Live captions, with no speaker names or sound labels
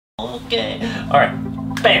Okay. Alright.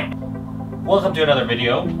 Bam! Welcome to another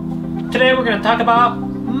video. Today we're going to talk about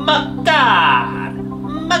Makar!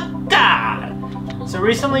 So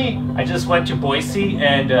recently I just went to Boise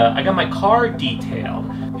and I got my car detailed.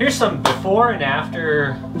 Here's some before and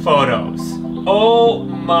after photos. Oh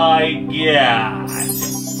my god.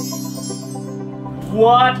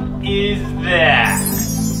 What is that?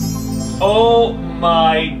 Oh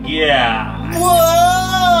my god. Whoa!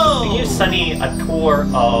 I gave Sunny a tour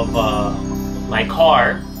of my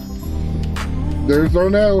car. There's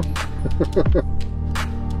Arnel.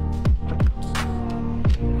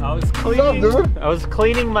 I was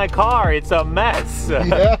cleaning my car. It's a mess.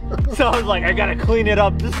 Yeah. So I was like, I gotta clean it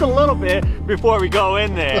up just a little bit before we go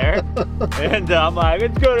in there. And I'm like,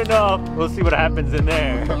 it's good enough. We'll see what happens in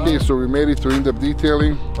there. Okay, so we made it to in-depth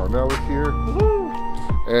detailing. Arnel is here. Woo.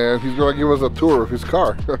 And he's gonna give us a tour of his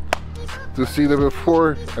car to see the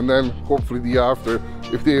before and then hopefully the after,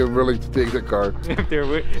 if they are willing to take the car. If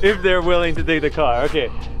they're willing to take the car. Okay,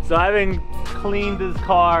 so I haven't cleaned this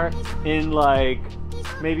car in like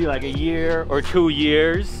maybe like a year or 2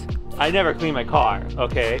 years. I never cleaned my car,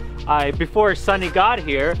 okay? Before Sunny got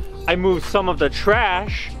here, I moved some of the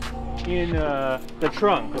trash in the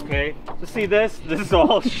trunk, okay? So see this? This is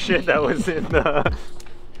all shit that was in the...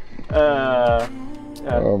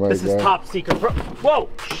 oh my this God. is top secret. Whoa,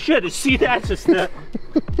 shit, see that? Just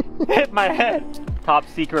hit my head. Top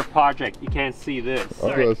secret project. You can't see this.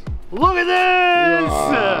 Sorry. Okay. Look at this!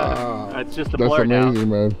 Wow. It's just a That's blur now. amazing,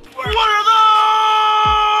 man. What are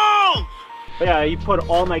those? But yeah, you put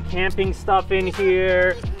all my camping stuff in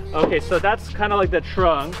here. Okay, so that's kind of like the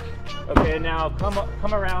trunk. Okay, now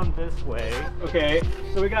come around this way. Okay,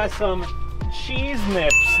 so we got some cheese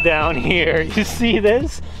nips down here. You see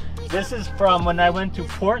this? This is from when I went to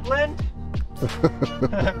Portland.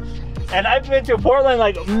 And I've been to Portland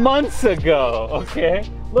like months ago, okay?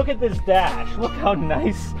 Look at this dash. Look how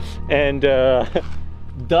nice and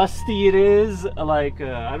dusty it is. Like,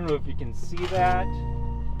 I don't know if you can see that.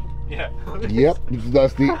 Yeah. Yep, it's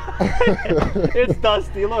dusty. It's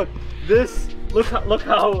dusty. Look, this. Look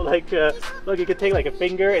how like look, you could take like a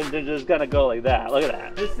finger and they're just gonna go like that. Look at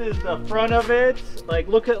that. This is the front of it. Like,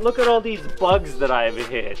 look at all these bugs that I've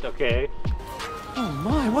hit. Okay. Oh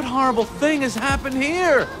my, what horrible thing has happened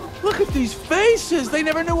here? Look at these faces. They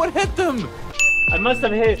never knew what hit them. I must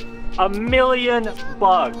have hit 1,000,000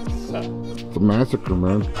 bugs. It's a massacre,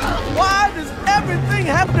 man. Why does everything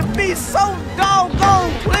have to be so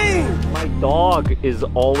doggone clean? My dog is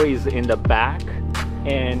always in the back,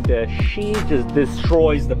 and she just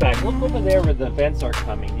destroys the back. Look over there where the vents are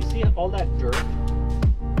coming. You see all that dirt?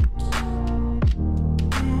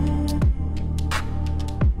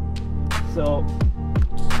 So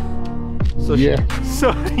yeah.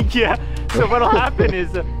 So what'll happen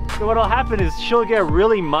is she'll get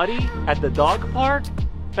really muddy at the dog park,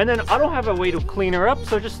 and then I don't have a way to clean her up,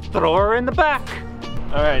 so just throw her in the back.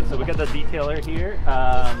 All right, so we got the detailer here.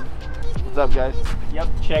 What's up, guys? Yep,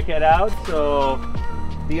 check it out. So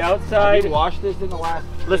the outside. Have you washed this in the last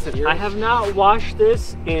 6 years? I have not washed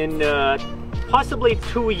this in possibly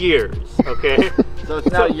 2 years. Okay. So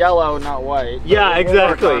it's not yellow, not white. Yeah,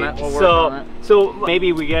 exactly. We'll work on it. So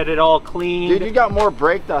maybe we get it all clean. Dude, you got more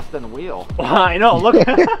brake dust than the wheel. I know. Look,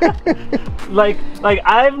 like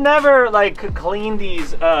I've never like cleaned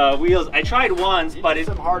these wheels. I tried once, but it's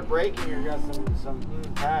some hard braking. You got some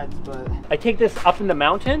pads, but I take this up in the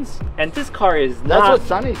mountains, and this car is not. That's what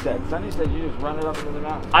Sunny said. Sunny said you just run it up into the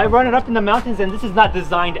mountains. I run it up in the mountains, and this is not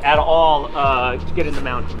designed at all to get in the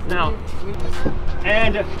mountains. Now,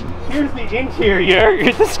 and here's the interior.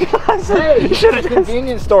 This guy's a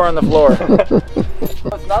convenience store on the floor.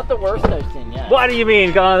 It's not the worst I've seen yet. What do you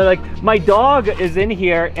mean? Like, my dog is in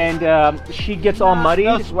here, and she gets all muddy.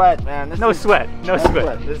 No sweat, man. No sweat.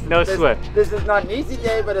 This is not an easy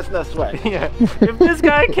day, but it's no sweat. Yeah. If this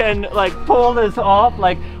guy can like pull this off,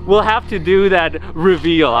 like, we'll have to do that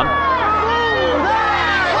reveal.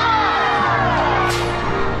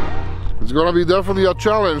 It's gonna be definitely a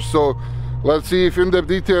challenge, so let's see if in-depth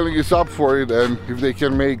detailing is up for it and if they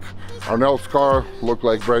can make Arnel's car look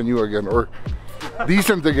like brand new again, or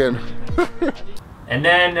decent again. And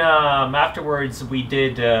then afterwards we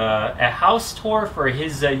did a house tour for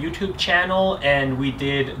his YouTube channel, and we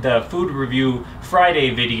did the food review Friday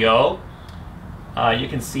video. You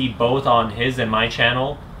can see both on his and my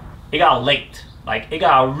channel. It got late. Like, it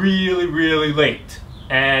got really late.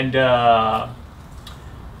 And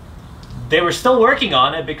they were still working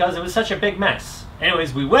on it because it was such a big mess.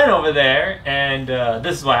 Anyways, we went over there, and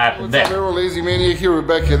this is what happened there. What's up, everyone? Lazy Maniac here. We're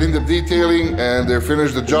back at in-depth detailing, and they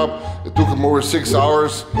finished the job. It took them over 6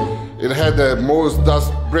 hours. It had the most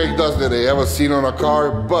brake dust that they ever seen on a car,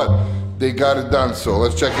 but they got it done, so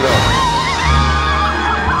let's check it out.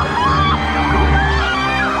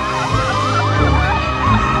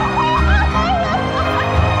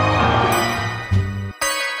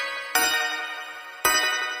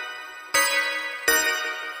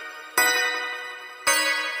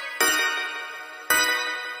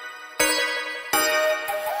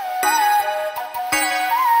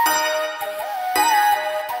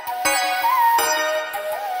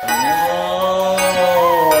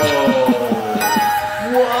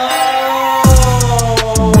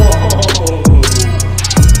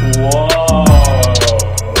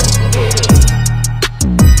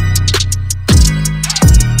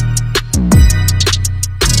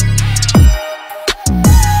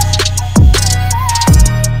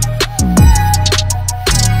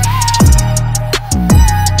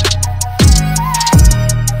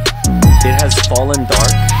 Fallen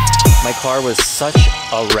dark. My car was such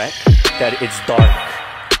a wreck that it's dark.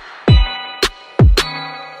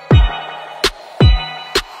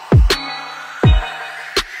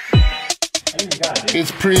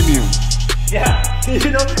 It's premium. Yeah,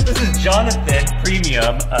 you know, this is Jonathan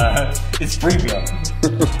Premium. It's premium.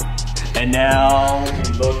 And now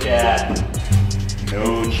look at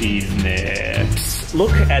no cheese nips.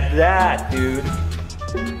 Look at that, dude.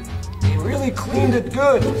 Really cleaned it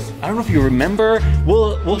good. I don't know if you remember.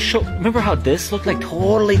 We'll show. Remember how this looked like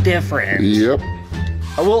totally different. Yep.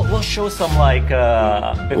 We'll show some like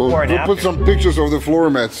before and after. We'll put some pictures of the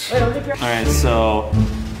floor mats. All right. So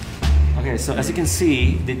as you can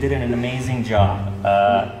see, they did an amazing job.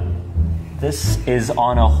 This is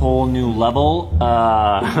on a whole new level.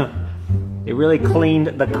 They really cleaned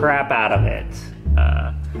the crap out of it.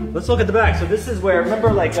 Let's look at the back. So this is where,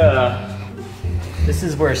 remember, like. This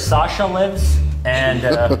is where Sasha lives, and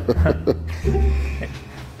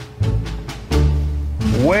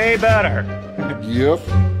way better. Yep.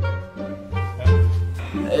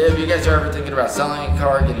 If you guys are ever thinking about selling a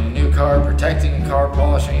car, getting a new car, protecting a car,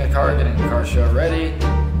 polishing a car, getting a car show ready,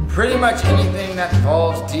 pretty much anything that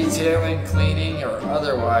involves detailing, cleaning, or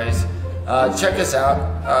otherwise, check us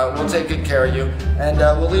out. We'll take good care of you, and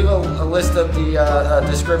we'll leave a list of the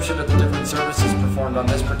description of the different services performed on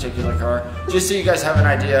this particular car, just so you guys have an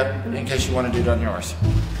idea in case you want to do it on yours.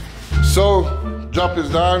 So, job is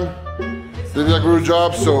done. They did a good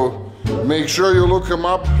job, so make sure you look them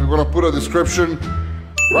up. We're gonna put a description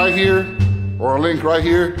right here, or a link right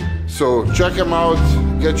here. So check them out,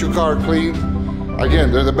 get your car clean.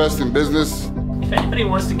 Again, they're the best in business. If anybody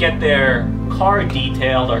wants to get their car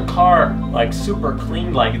detailed or car like super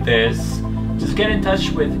clean like this, just get in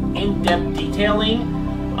touch with In-Depth Detailing,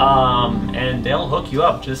 and they'll hook you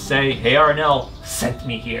up. Just say, hey Arnel sent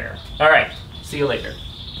me here. All right, see you later.